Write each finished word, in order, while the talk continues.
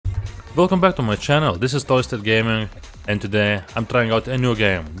Welcome back to my channel. This is Toasted Gaming, and today I'm trying out a new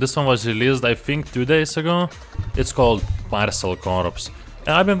game. This one was released I think 2 days ago. It's called Parcel Corps. And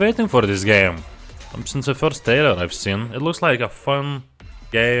I've been waiting for this game since the first trailer I've seen. It looks like a fun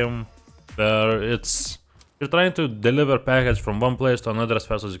game where you're trying to deliver package from one place to another as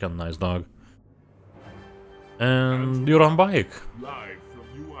fast as you can. Nice dog. And you're on bike. Live from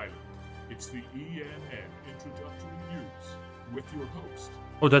New Island, it's the ENN Introductory News with your host.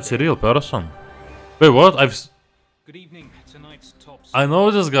 Oh, that's a real person. Wait, what? Good evening. Tonight's top. I know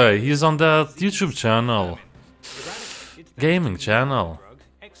this guy. He's on that YouTube channel. Gaming channel.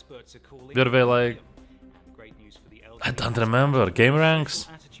 Where they like... I don't remember. Game ranks?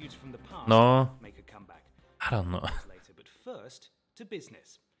 No. I don't know. But first, to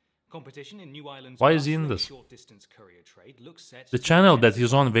business. Competition in New Island's Why is he in this? short-distance courier trade looks set The channel that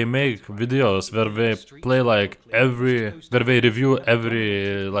he's on, they make videos where they play like where they review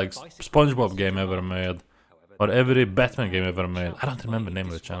every like SpongeBob game ever made. Or every Batman game ever made. I don't remember the name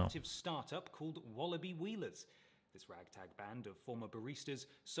of the channel. Startup called Wallaby Wheelers. This ragtag band of former baristas,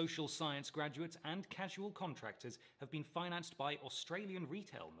 social science graduates, and casual contractors have been financed by Australian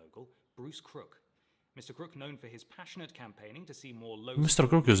retail mogul Bruce Crook. Mr. Crook, known for his passionate campaigning to see more low Mr.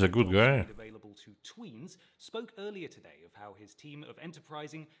 Crook is a good guy. available to tweens, spoke earlier today of how his team of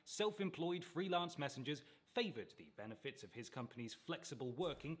enterprising, self-employed freelance messengers favored the benefits of his company's flexible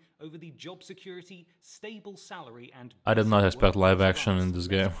working over the job security, stable salary, and I did not expect live action in this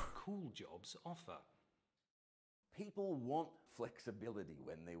game. cool jobs offer. People want flexibility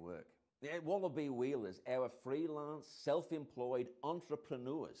when they work. At Wallaby Wheelers, our freelance, self-employed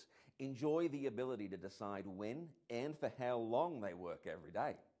entrepreneurs enjoy the ability to decide when and for how long they work every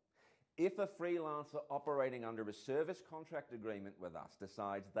day. If a freelancer operating under a service contract agreement with us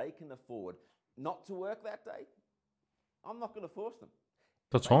decides they can afford not to work that day, I'm not going to force them.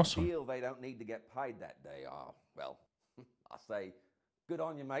 That's If they awesome. feel they don't need to get paid that day, well, I say, good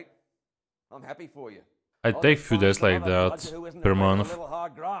on you, mate. I'm happy for you. I take few days like that per month. A little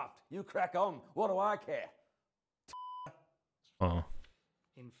hard graft. You crack on. What do I care? Oh.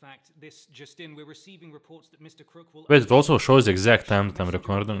 In fact, this just in, we're receiving reports that Mr. Crook will... Wait, it also shows the exact time that I'm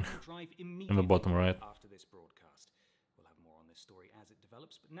recording in the bottom right. After this broadcast. We'll have more on this story as it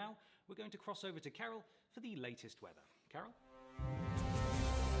develops, but now we're going to cross over to Carol for the latest weather. Carol?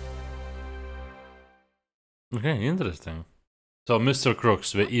 Okay, interesting. So Mr.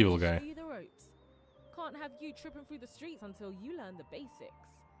 Crook's the evil guy. Show you the ropes. Can't have you tripping through the streets until you learn the basics.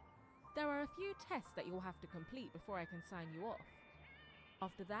 There are a few tests that you'll have to complete before I can sign you off.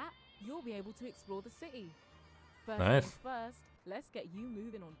 After that, you'll be able to explore the city. First Nice. things first, let's get you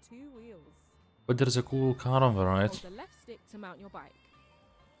moving on 2 wheels. But there's a cool car on the right. Hold the left stick to mount your bike.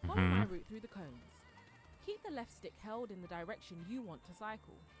 Follow my route through the cones. Keep the left stick held in the direction you want to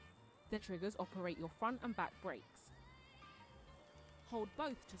cycle. The triggers operate your front and back brakes. Hold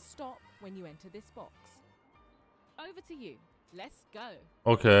both to stop when you enter this box. Over to you. Let's go.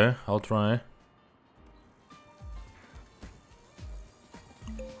 Okay, I'll try.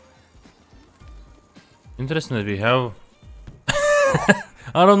 Interesting that we have...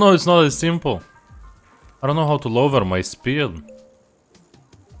 I don't know, it's not as simple. I don't know how to lower my speed.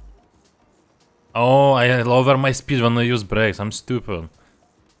 Oh, I lower my speed when I use brakes. I'm stupid.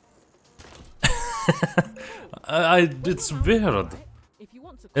 It's weird. If you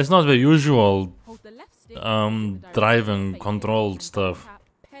want to It's not the usual hold the left stick in the driving direction control facing, stuff. tap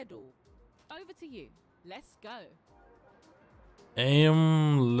pedal. Over to you. Let's go.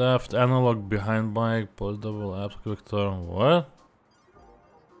 Aim left analog behind bike, pause double apps, quick turn. What?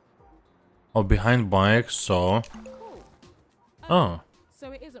 Oh, behind bike, so. Cool. Oh.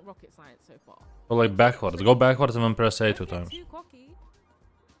 So it isn't rocket science so far. So like backwards. Go backwards and then press A 2 Don't get times. too cocky.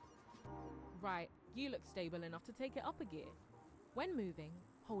 Right, you look stable enough to take it up a gear. When moving,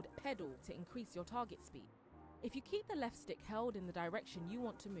 hold pedal to increase your target speed. If you keep the left stick held in the direction you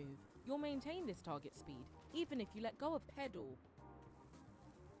want to move, you'll maintain this target speed, even if you let go of pedal.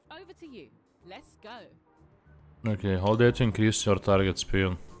 Over to you. Let's go. Okay, hold A to increase your target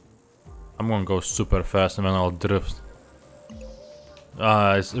speed. I'm gonna go super fast and then I'll drift.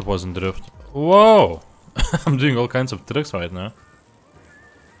 It wasn't drift. Whoa! I'm doing all kinds of tricks right now.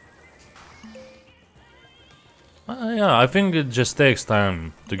 Yeah, I think it just takes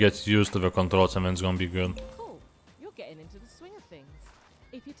time to get used to the controls and then it's gonna be good. Cool. You're getting into the swing of things.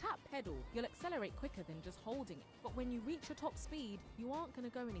 If you tap pedal, you'll accelerate quicker than just holding it. But when you reach your top speed, you aren't going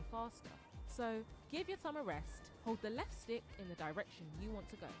to go any faster. So give your thumb a rest, hold the left stick in the direction you want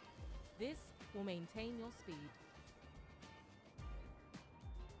to go. This will maintain your speed.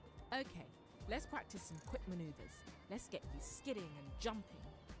 Okay, let's practice some quick maneuvers. Let's get you skidding and jumping.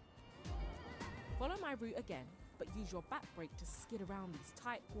 Follow my route again, but use your back brake to skid around these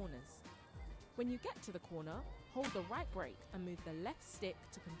tight corners. When you get to the corner, hold the right brake and move the left stick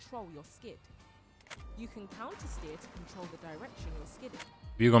to control your skid. You can counter steer to control the direction you're skidding.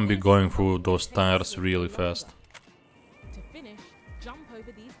 We're gonna be going through those tires really fast. To finish, jump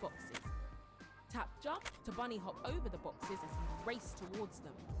over these boxes. Tap jump to bunny hop over the boxes as you race towards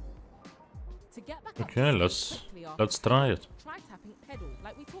them. To get back up to Okay, speed quickly let's after try the it. try tapping pedal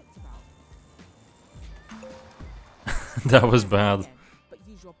like we talked about. That was bad. Again, but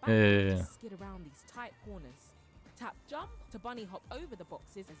use your back Yeah. to skid around these tight corners. Tap jump to bunny hop over the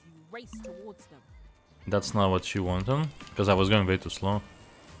boxes as you race towards them. That's not what she wanted, because I was going way too slow.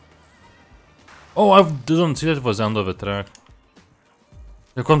 Oh, I didn't see it was end of the track.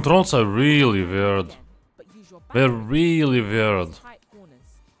 The controls are really weird. Again, but use your back They're brake to really skid weird. these tight corners.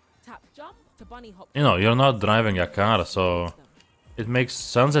 Tap jump to bunny hop You know, over you're the not boxes driving a as you car, race so towards them. it makes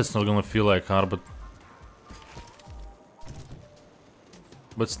sense it's not gonna feel like a car,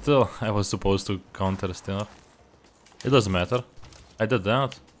 but still, I was supposed to counter steer. It doesn't matter. I did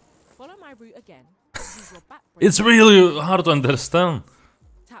that. Follow my route again. Use your back brake It's really hard to understand.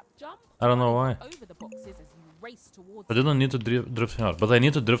 tap jump I don't know why. over the boxes as you race towards I didn't need to drift here, but I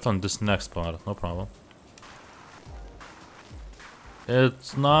need to drift on this next part. No problem.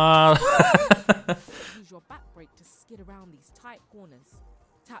 It's not. Use your back brake to skid around these tight corners.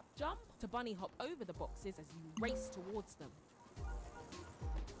 Tap jump to bunny hop over the boxes as you race towards them.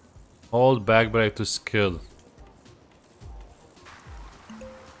 Hold back brake to skid.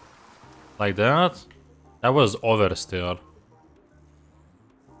 Like that? That was oversteer.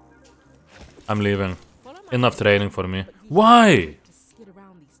 I'm leaving. Follow my Enough route, training for me. but use your Why? back brake to skid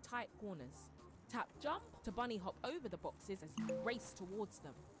around these tight corners. Tap jump to bunny hop over the boxes as you race towards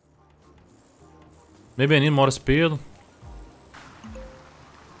them. Maybe I need more speed?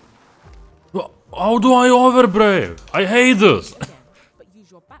 How do I overbrake? I hate this! Again, but use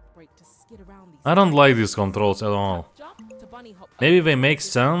your back brake to skid around these I don't like these controls at all. jump to bunny hop Maybe over they the make boxes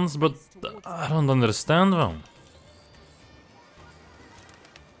as sense, you but race towards I don't understand them.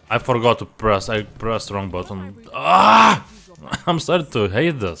 I forgot to press. I pressed the wrong button. Ah! I'm starting to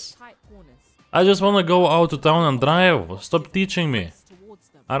hate this. tight corners. I just wanna go out to town and drive. Stop teaching me. Race towards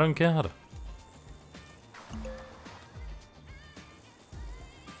them. I don't care.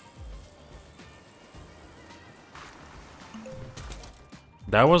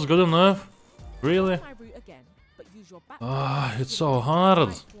 That was good enough? Really? My route again, but use your back Ah, brake it's to so skid around hard.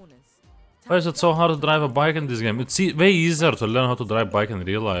 these tight corners. Why is it so hard to drive a bike in this game? It's way easier to learn how to drive bike in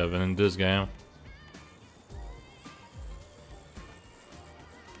real life than in this game.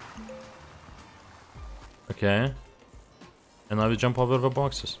 Okay. And now we jump over the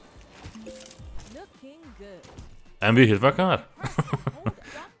boxes. Looking good. And we hit the car. Press and hold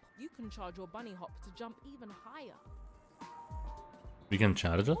jump. You can charge your bunny hop to jump even higher. We can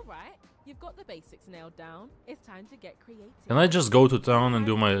charge it. Alright, you've got the basics nailed down. It's time to get creative. Can I just go to town and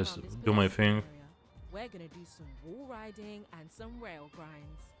do my Around this do my pedestrian thing? area, we're gonna do some wall riding and some rail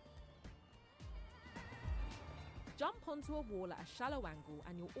grinds. Jump onto a wall at a shallow angle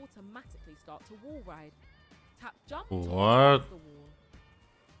and you'll automatically start to wall ride. Tap jump to What? off the wall.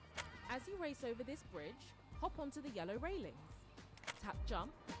 As you race over this bridge, hop onto the yellow railings. Tap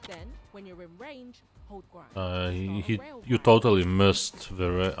jump, then when you're in range, hold grind. You totally missed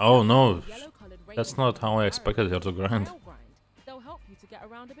the oh no, The yellow-coloured that's railings not with how I arrows expected her to grind. rail grind. They'll help you to get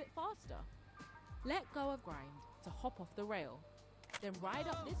around a bit faster. Let go of grind to hop off the rail. Then ride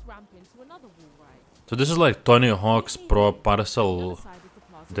up this ramp into another wall ride. So this is like Tony Hawk's Pro Parcel The other side of the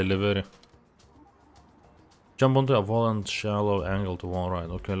plaza. delivery. Jump onto a wall and shallow angle to wall ride.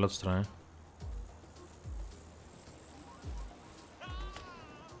 Okay, let's try.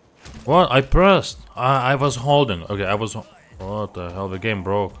 What? I pressed. I was holding. Okay, I was. What the hell? The game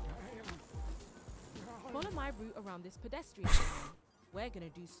broke. Follow my route around this pedestrian line. We're gonna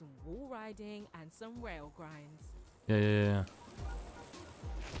do some wall riding and some rail grinds. Yeah.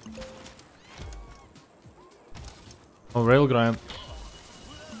 Oh, rail grind.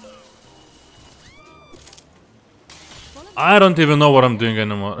 Follow my I don't even know what I'm doing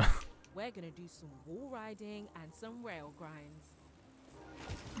anymore. We're gonna do some wall riding and some rail grinds.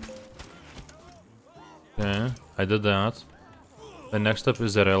 Okay, I did that. The next step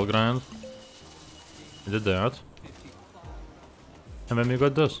is the rail grind. I did that. And then we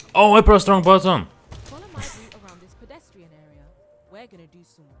got this. Oh, I pressed wrong button. Follow my route around this pedestrian area. We're gonna do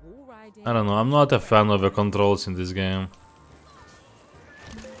some wall riding. I don't know, I'm not a fan of the controls in this game.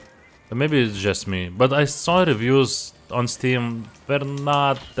 But maybe it's just me. But I saw reviews on Steam. They're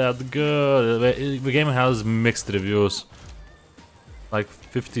not that good. The game has mixed reviews. Like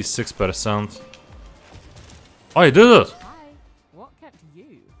 56%. Oh, I did it! Hi. What kept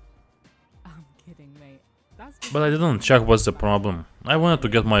you? I'm kidding, mate. That's just But I didn't check what's the problem. I wanted to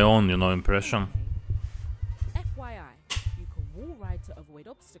get my own, you know, impression. FYI, you can wall ride to avoid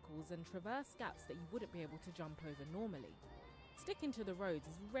obstacles and traverse gaps that you wouldn't be able to jump over normally. Sticking to the roads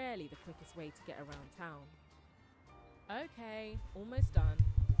is rarely the quickest way to get around town. Okay, almost done.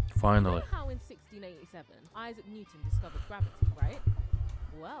 Finally. You know how in 1687 Isaac Newton discovered gravity, right?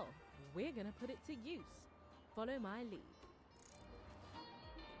 Well, we're gonna put it to use. Follow my lead.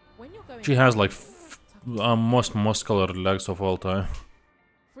 When you're going She has like most muscular legs of all time.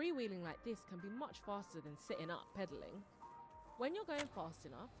 freewheeling like this can be much faster than sitting up pedaling. When you're going fast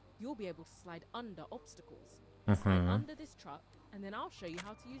enough, you'll be able to slide under obstacles. Slide under this truck, and then I'll show you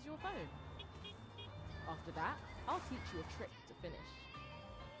how to use your phone. After that, I'll teach you a trick to finish.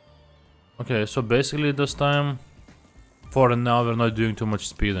 Okay, so basically this time, for now, we're not doing too much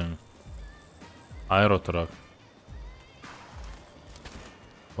speeding. Aero truck.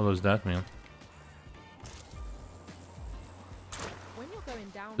 What does that mean? When you're going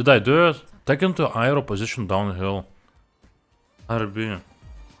down, Did I do it? Take him to aero position downhill. RB.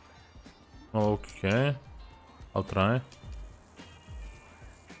 Okay. I'll try.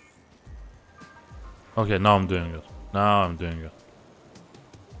 Okay, now I'm doing it. Now I'm doing it.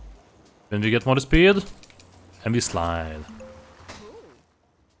 Then we get more speed. And we slide. cool.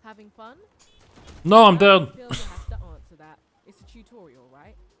 Having fun? No, I'm dead. I feel you have to answer that. It's a tutorial,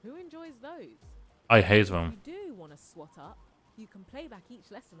 right? Who enjoys those? I hate If them. you do want to swat up, you can play back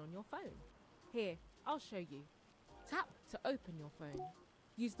each lesson on your phone. Here, I'll show you. Tap to open your phone.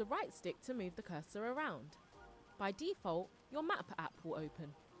 Use the right stick to move the cursor around. By default, your map app will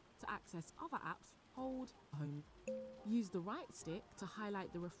open. To access other apps, hold home. Use the right stick to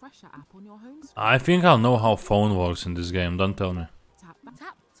highlight the refresher app on your home screen. I think I'll know how phone works in this game, don't tell me. Tap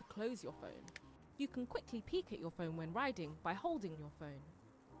to close your phone. You can quickly peek at your phone when riding by holding your phone.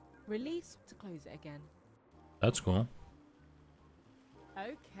 Release to close it again. That's cool.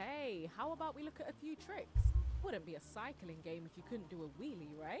 Okay, how about we look at a few tricks? Wouldn't be a cycling game if you couldn't do a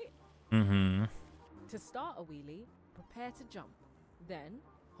wheelie, right? Mm-hmm. To start a wheelie, prepare to jump. Then,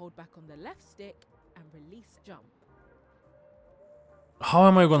 hold back on the left stick and release jump. How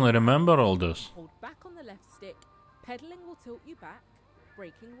am I gonna remember all this? Hold back on the left stick, pedaling will tilt you back,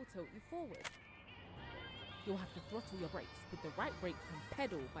 braking will tilt you forward. You'll have to throttle your brakes with the right brake and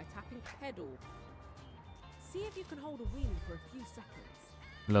pedal by tapping pedal. See if you can hold a wheelie for a few seconds.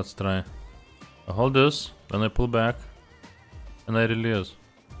 Let's try. I hold this, then I pull back, and I release.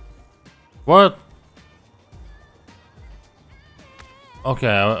 What? Okay,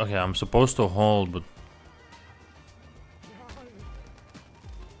 okay, I'm supposed to hold, but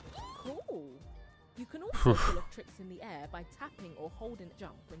Cool! You can also pull off tricks in the air by tapping or holding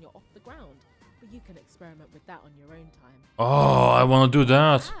jump when you're off the ground, but you can experiment with that on your own time. oh, I want to do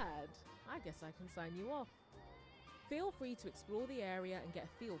that. Bad. I guess I can sign you off. Feel free to explore the area and get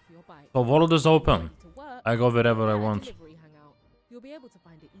a feel for your bike. The world is open. Ready to work? I go wherever I At a want. delivery hangout, you'll be able to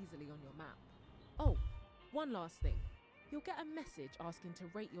find it easily on your map. Oh, one last thing. You'll get a message asking to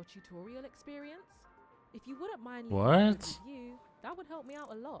rate your tutorial experience. If you wouldn't mind leaving a What? good review, that would help me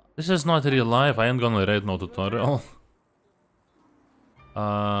out a lot. This is not real life. I ain't gonna read no tutorial.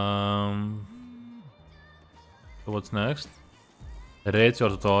 So what's next? Rate your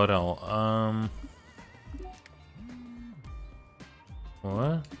tutorial.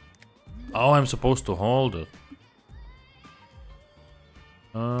 What? Oh, I'm supposed to hold it.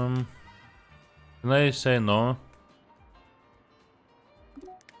 Can I say no?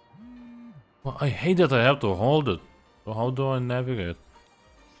 Well, I hate that I have to hold it. So how do I navigate?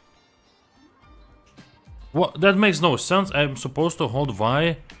 What? That makes no sense. I'm supposed to hold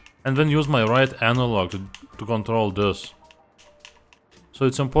Y and then use my right analog to control this. So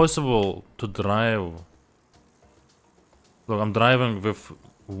it's impossible to drive. Look, I'm driving with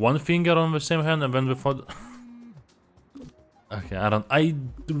one finger on the same hand and then with other. Okay, I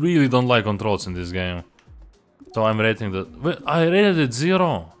really don't like controls in this game. So I'm rating the. Wait, I rated it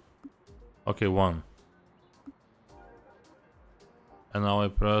 0. Okay, 1. And now I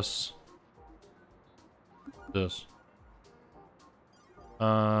press this.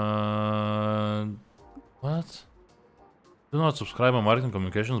 What? Do not subscribe on marketing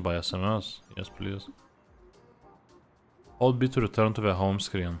communications by SMS. Yes, please. Hold B to return to the home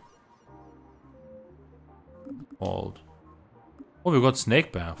screen. Hold. Oh, we got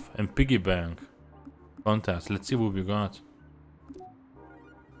Snake Path and Piggy Bank. Contacts. Let's see what we got.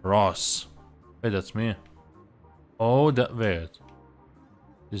 Ross. Wait, that's me. Oh, that. Wait.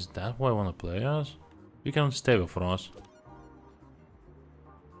 Is that what I want to play as? We can stay with Ross.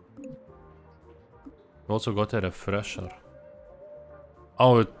 We also got a refresher.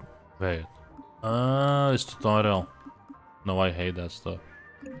 Oh, wait. It's tutorial. No, I hate that stuff.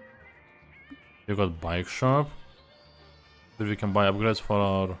 You got bike shop. That we can buy upgrades for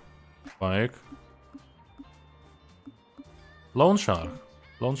our bike. Loan Shark.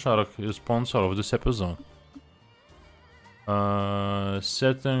 Loan Shark is sponsor of this episode.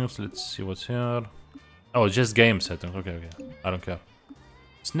 Settings, let's see what's here. Oh, just game settings. Okay, okay. I don't care.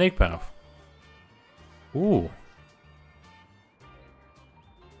 Snake path. Ooh.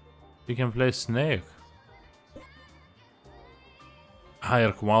 You can play snake.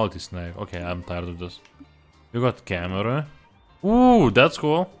 Higher quality snake. Okay, I'm tired of this. You got camera. Ooh, that's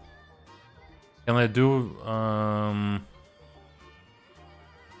cool. Can I do how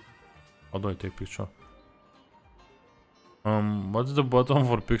do I take picture? What's the button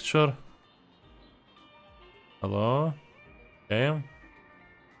for picture? Hello? Okay.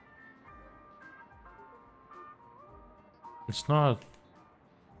 It's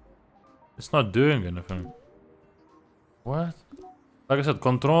not doing anything. What? Like I said,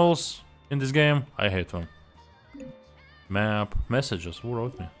 controls in this game, I hate them. Map, messages, who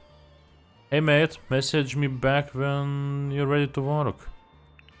wrote me? Hey mate, message me back when you're ready to work.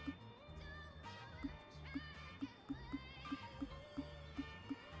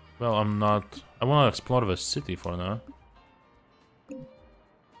 Well, I'm not... I wanna explore the city for now.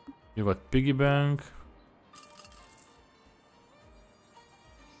 You got piggy bank.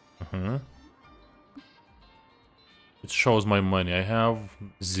 It shows my money. I have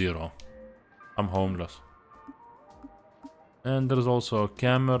 0. I'm homeless. And there's also a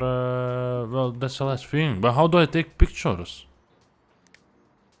camera. Well, that's the last thing. But how do I take pictures?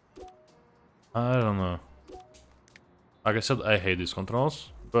 I don't know. Like I said, I hate these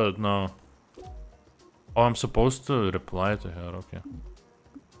controls. But no. Oh, I'm supposed to reply to her. Okay.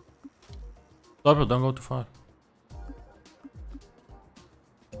 Stop it, don't go too far.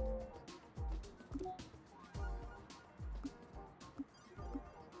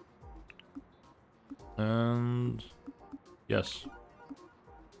 And yes.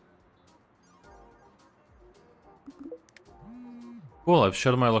 Cool, I've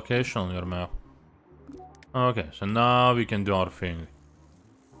shared my location on your map. Okay, so now we can do our thing.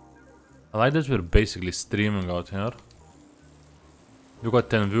 I like that we're basically streaming out here. We got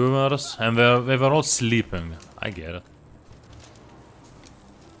 10 viewers and we were all sleeping. I get it.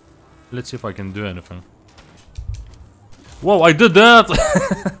 Let's see if I can do anything. Whoa, I did that!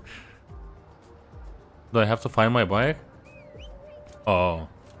 Do I have to find my bike? Oh.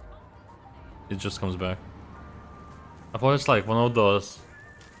 It just comes back. I thought it's like one of those...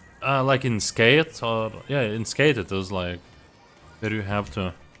 like in Skate or... Yeah, in Skate it is like... Where you have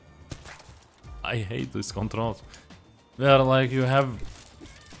to... I hate these controls. Where like you have...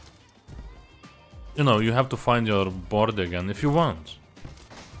 You know, you have to find your board again if you want.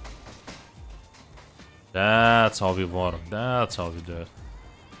 That's how we work. That's how we do it.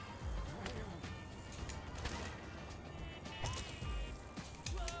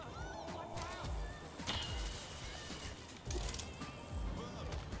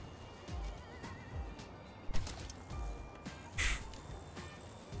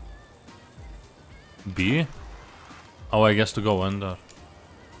 B? Oh, I guess to go under.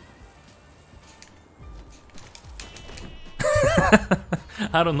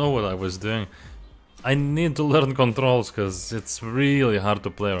 I don't know what I was doing. I need to learn controls because it's really hard to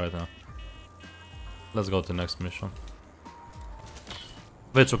play right now. Let's go to the next mission.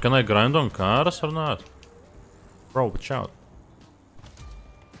 Wait, so can I grind on cars or not? Bro, watch out.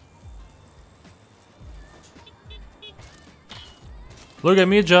 Look at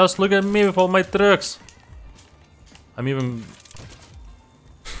me, just look at me with all my trucks. I'm even...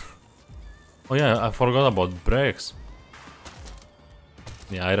 Oh yeah, I forgot about brakes.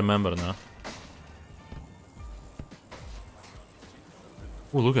 Yeah, I remember now.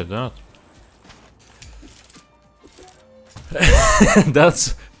 Oh, look at that.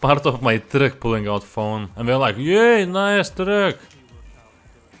 That's part of my truck pulling out phone. And we're like, yay, nice truck.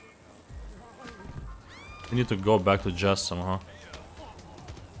 We need to go back to Just somehow.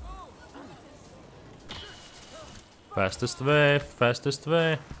 Fastest way, fastest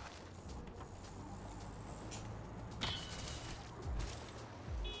way.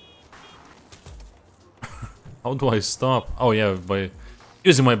 How do I stop? Oh yeah, by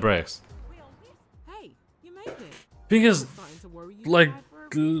using my brakes. Hey, you made it. Thing is, Starting to worry you like bad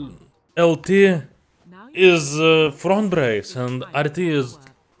for a bit. LT Now you is front brakes and Fine, RT is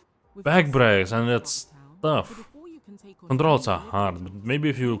with back this brakes, and it's lockdown, tough. so before you can take on Controls any are hard, liberties, but maybe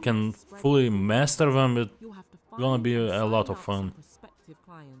if you can spread fully the word. master them, it's You'll have to gonna find be and a sign lot of up fun. some prospective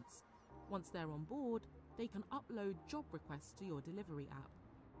clients. Once they're on board, they can upload job requests to your delivery app.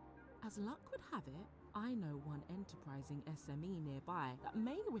 As luck would have it, I know one enterprising SME nearby that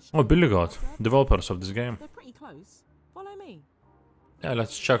may wish to Oh, Billy offer our God, services. developers of this game. They're pretty close. Follow me. Yeah,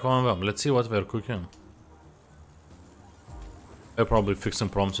 let's check on them. Let's see what we're cooking. We're probably fixing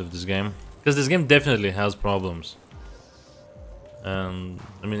problems with this game. Because this game definitely has problems. And,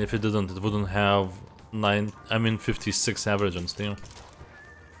 I mean, if it didn't, it wouldn't have 56 average on Steam.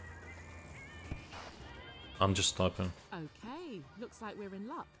 I'm just stopping. Okay, looks like we're in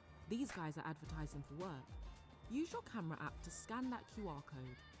luck. These guys are advertising for work. Use your camera app to scan that QR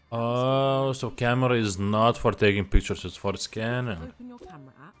code. Oh, so camera is not for taking pictures, it's for scanning. Open your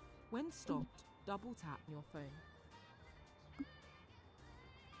camera app. When stopped, double tap your phone.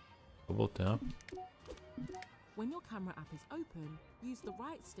 Double tap. When your camera app is open, use the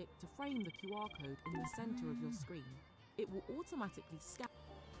right stick to frame the QR code in the center of your screen. It will automatically scan.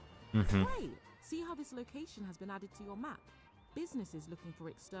 Great! See how this location has been added to your map? Businesses looking for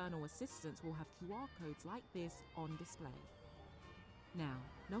external assistance will have QR codes like this on display. Now,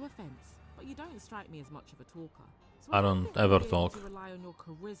 no offense, but you don't strike me as much of a talker. So I don't think ever you'll be able talk. to rely on your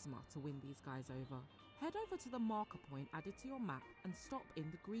charisma to win these guys over. Head over to the marker point added to your map and stop in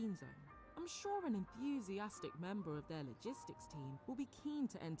the green zone. I'm sure an enthusiastic member of their logistics team will be keen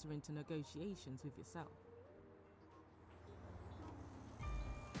to enter into negotiations with yourself.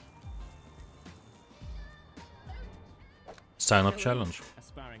 Sign up challenge.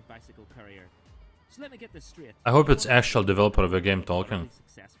 Aspiring bicycle courier. So let me get this straight. I hope it's actual developer of the game talking.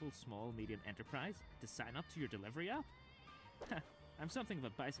 Successful small medium enterprise to sign up to your delivery app? I'm something of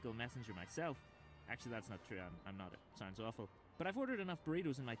a bicycle messenger myself. Actually, that's not true. I'm not. It sounds awful. But I've ordered enough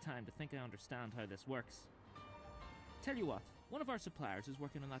burritos in my time to think I understand how this works. Tell you what, one of our suppliers is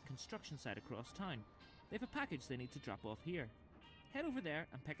working on that construction site across town. They have a package they need to drop off here. Head over there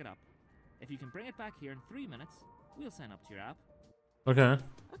and pick it up. If you can bring it back here in 3 minutes, we'll sign up to your app. Okay.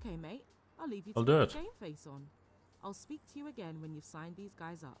 Okay, mate. I'll leave you I'll to do put it. your game face on. I'll speak to you again when you've signed these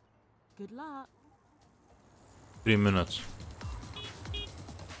guys up. Good luck. 3 minutes.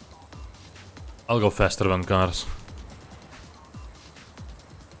 I'll go faster than cars.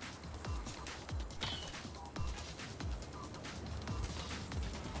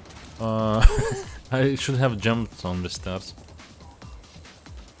 I should have jumped on the stairs.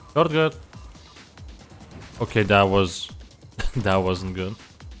 Good. Okay, that was... that wasn't good.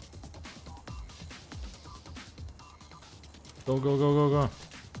 Go.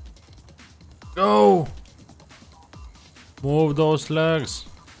 Go! Move those legs.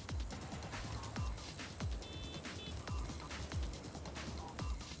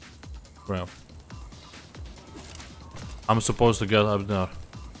 Crap. I'm supposed to get up there.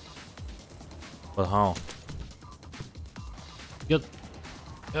 But how? Get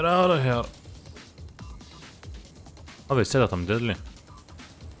out of here. Oh, they said that I'm deadly.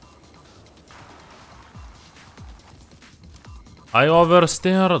 I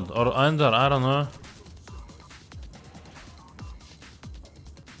oversteered or under, I don't know.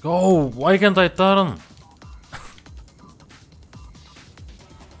 Go! Why can't I turn?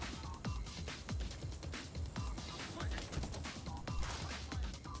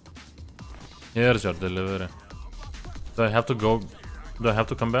 Here's your delivery. Do I have to go? Do I have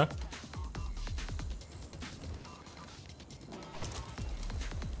to come back?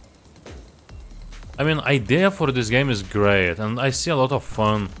 I mean, idea for this game is great, and I see a lot of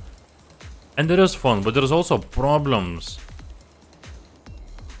fun. And there is fun, but there's also problems.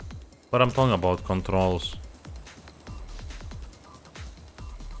 But I'm talking about controls.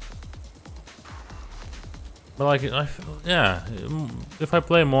 But like, yeah, if I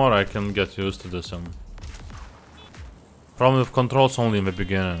play more, I can get used to this. And problem with controls only in the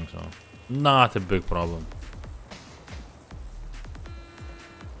beginning, so not a big problem.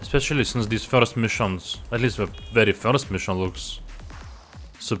 Especially since these first missions, at least the very first mission, looks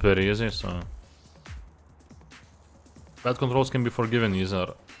super easy. So bad controls can be forgiven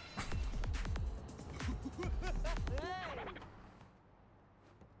easier.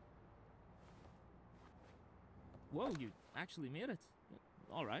 Whoa, you actually made it.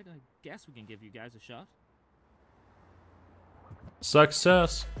 Alright, I guess we can give you guys a shot.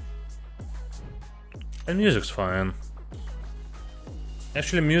 Success! And music's fine.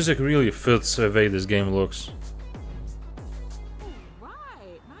 Actually, music really fits the way this game looks.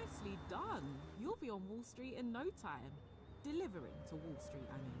 Right, nicely done. You'll be on Wall Street in no time. Delivering to Wall Street,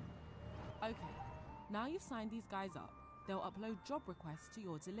 I mean. Okay, now you've signed these guys up, they'll upload job requests to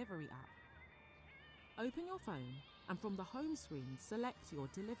your delivery app. Open your phone, and from the home screen, select your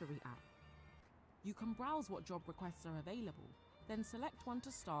delivery app. You can browse what job requests are available, then select one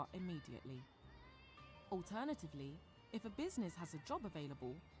to start immediately. Alternatively, if a business has a job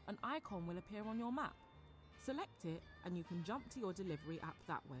available, an icon will appear on your map. Select it and you can jump to your delivery app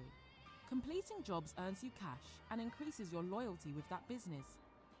that way. Completing jobs earns you cash and increases your loyalty with that business.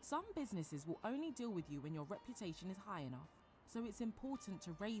 Some businesses will only deal with you when your reputation is high enough, so it's important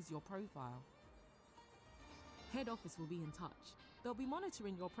to raise your profile. Head office will be in touch. They'll be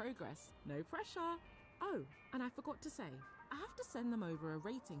monitoring your progress. No pressure. Oh, and I forgot to say, I have to send them over a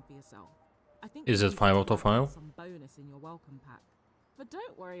rating for yourself. I think Is it 5 out of 5? Some bonus in your welcome pack. But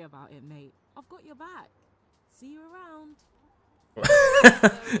don't worry about it, mate. I've got your back. See you around.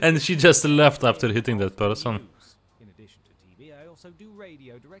 And she just left after hitting that person. In addition to TV, I also do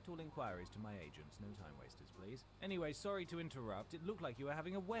radio. Direct all inquiries to my agents. No time wasters, please. Anyway, sorry to interrupt. It looked like you were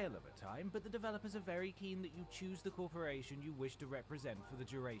having a whale of a time, but the developers are very keen that you choose the corporation you wish to represent for the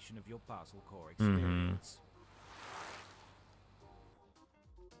duration of your Parcel Core experience.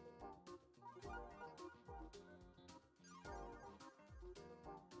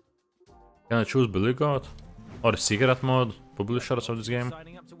 Can I choose Billy God? Or secret mode? Publishers of this game?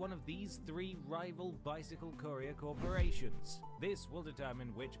 Signing up to one of these 3 rival bicycle courier corporations. This will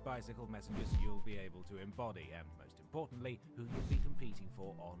determine which bicycle messengers you'll be able to embody, and most importantly, who you'll be competing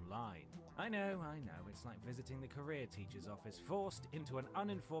for online. I know, it's like visiting the career teacher's office, forced into an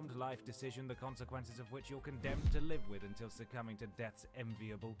uninformed life decision, the consequences of which you're condemned to live with until succumbing to death's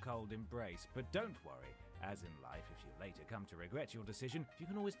enviable cold embrace. But don't worry. As in life, if you later come to regret your decision, you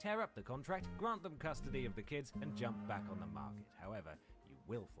can always tear up the contract, grant them custody of the kids, and jump back on the market. However, you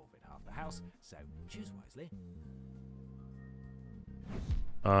will forfeit half the house, so choose wisely.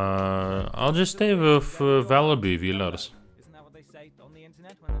 I'll just stay with Wallaby Wheelers. Isn't that what they say on the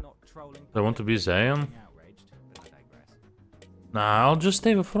internet when they're not trolling? I want to be Zion. Outraged, but I digress. Nah, I'll just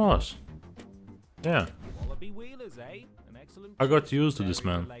stay with Ross. Yeah. Wallaby Wheelers, eh? An excellent I got choice, used to this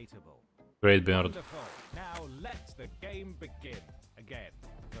very man. relatable. Great beard. Wonderful. Now let the game begin. Again,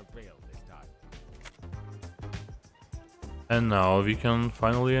 for real this time. And now we can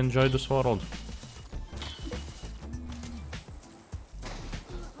finally enjoy this world.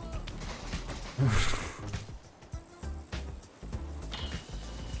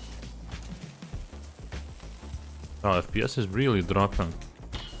 Oh, FPS is really dropping.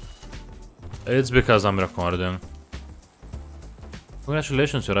 It's because I'm recording.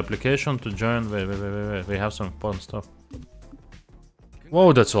 Congratulations, your application to join. Wait. We have some important stuff.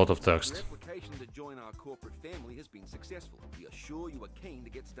 Whoa, that's a lot of text. Your application to join our corporate family has been successful. We are sure you are keen to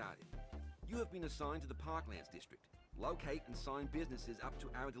get started. You have been assigned to the Parklands district. Locate and sign businesses up to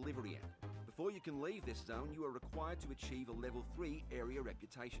our delivery app. Before you can leave this zone, you are required to achieve a level 3 area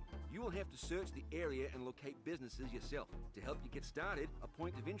reputation. You will have to search the area and locate businesses yourself. To help you get started, a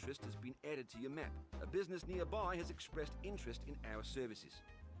point of interest has been added to your map. A business nearby has expressed interest in our services.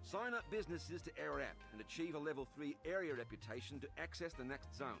 Sign up businesses to our app and achieve a level 3 area reputation to access the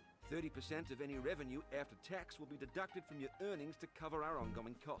next zone. 30% of any revenue after tax will be deducted from your earnings to cover our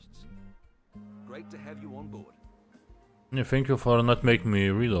ongoing costs. Great to have you on board. Yeah, thank you for not making me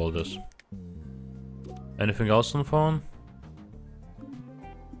read all this. Anything else on phone?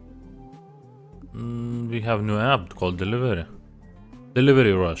 We have new app called Delivery.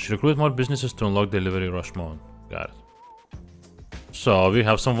 Delivery Rush. Recruit more businesses to unlock Delivery Rush mode. Got it. So we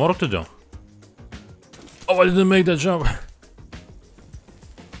have some work to do. Oh, I didn't make that jump.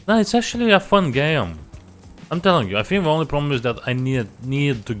 No, it's actually a fun game. I'm telling you, I think the only problem is that I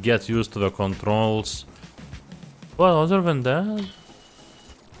need to get used to the controls. Well, other than that,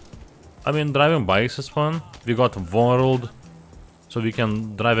 I mean, driving bikes is fun. We got World, so we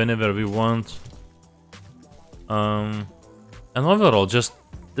can drive anywhere we want. And overall, just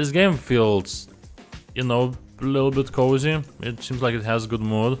this game feels, you know, a little bit cozy. It seems like it has good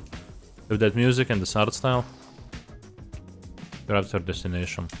mood with that music and this art style. Grab their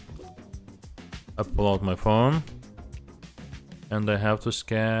destination. I pull out my phone, and I have to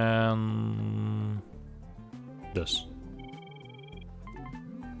scan this.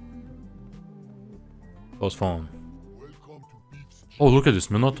 Close phone. Oh, look at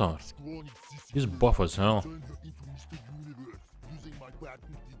this Minotaur. He's buff as hell.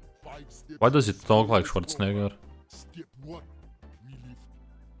 Why does it talk like Schwarzenegger? Step 1, we lift.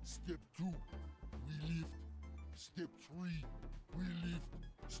 Step 2, we lift. Step 3, we lift.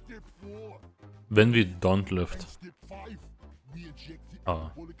 Step 4. When we don't lift. Step 5, we inject the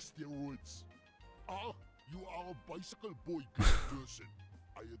Oh. anabolic steroids. Ah, you are a bicycle boy, good person.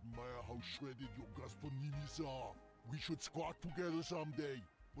 I admire how shredded your Gasponinis are. We should squat together someday,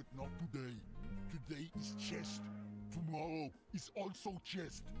 but not today. Today is chest. Tomorrow is also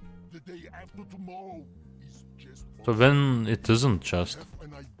chest. The day after tomorrow is suggest So when it isn't just. have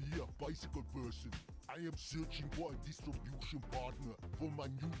an idea, bicycle person. I am searching for a distribution partner for my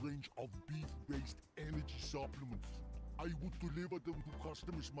new range of beef-based energy supplements. I would deliver them to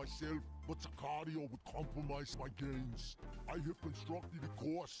customers myself, but the cardio would compromise my gains. I have constructed a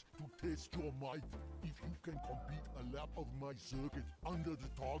course to test your might. If you can complete a lap of my circuit under the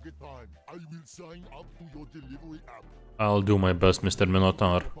target time, I will sign up to your delivery app. I'll do my best, Mr.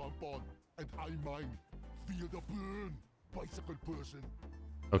 Minotaur. Pump on, and I mine. Feel the burn, bicycle person.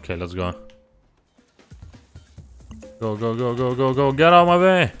 Okay, let's go. Go, go, go, go, go, go. Get out of my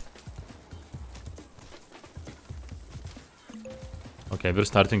way. Okay, we're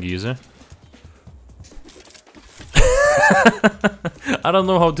starting easy. I don't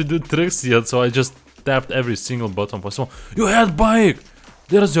know how to do tricks yet, so I just tapped every single button possible. You had bike!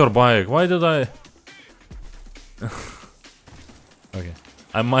 There's your bike. Why did I... Okay.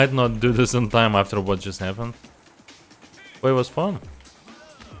 I might not do this in time after what just happened. But it was fun.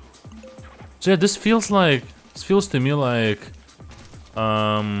 So yeah, this feels to me like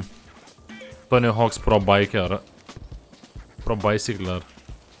Tony Hawk's Pro Bicycler.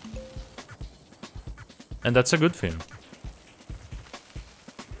 And that's a good thing.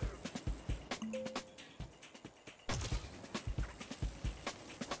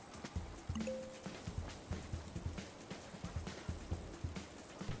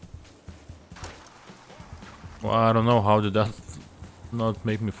 Well, I don't know, how did that not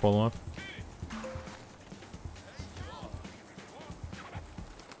make me fall off?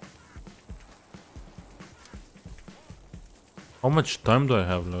 How much time do I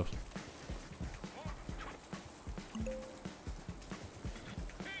have left?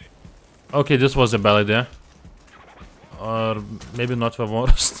 Okay, this was a bad idea. Or maybe not the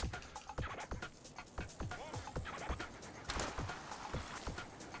worst.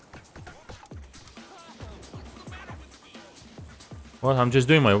 What? I'm just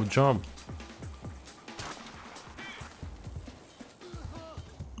doing my job.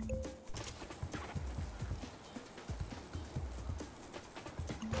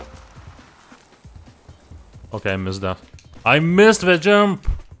 Okay, I missed that. I missed the jump!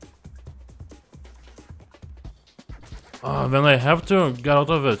 When I have to get out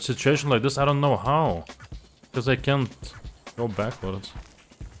of a situation like this, I don't know how. Because I can't go backwards.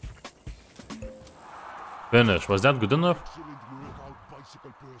 Finish. Was that good enough?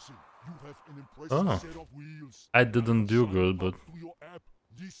 Oh. I didn't do good, but...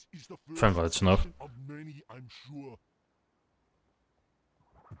 Thank God it's enough.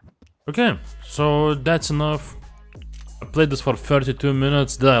 Okay, so that's enough. I played this for 32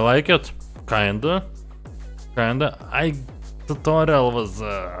 minutes. Did I like it? Kinda. Tutorial was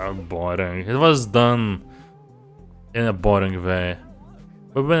boring. It was done in a boring way.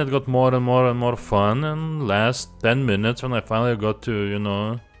 But when it got more and more fun, and last 10 minutes when I finally got to, you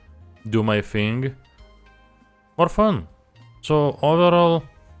know, do my thing, more fun. So overall,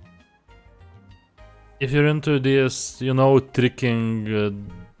 if you're into these, you know, tricking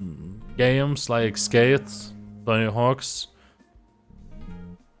games like Skate, Tony Hawk's,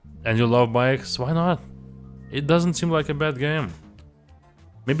 and you love bikes, why not? It doesn't seem like a bad game.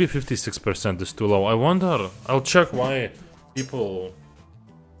 Maybe 56% is too low. I wonder, I'll check why people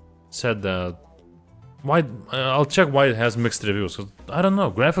said that. Why? I'll check why it has mixed reviews. 'Cause I don't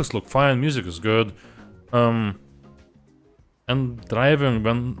know, graphics look fine, music is good. And driving,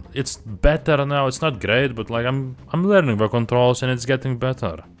 when it's better now, it's not great, but like I'm learning the controls and it's getting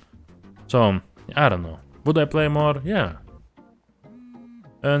better. So, I don't know. Would I play more? Yeah.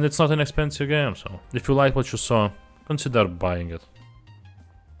 And it's not an expensive game, so if you like what you saw, consider buying it.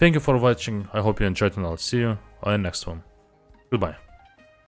 Thank you for watching, I hope you enjoyed, and I'll see you on the next one. Goodbye.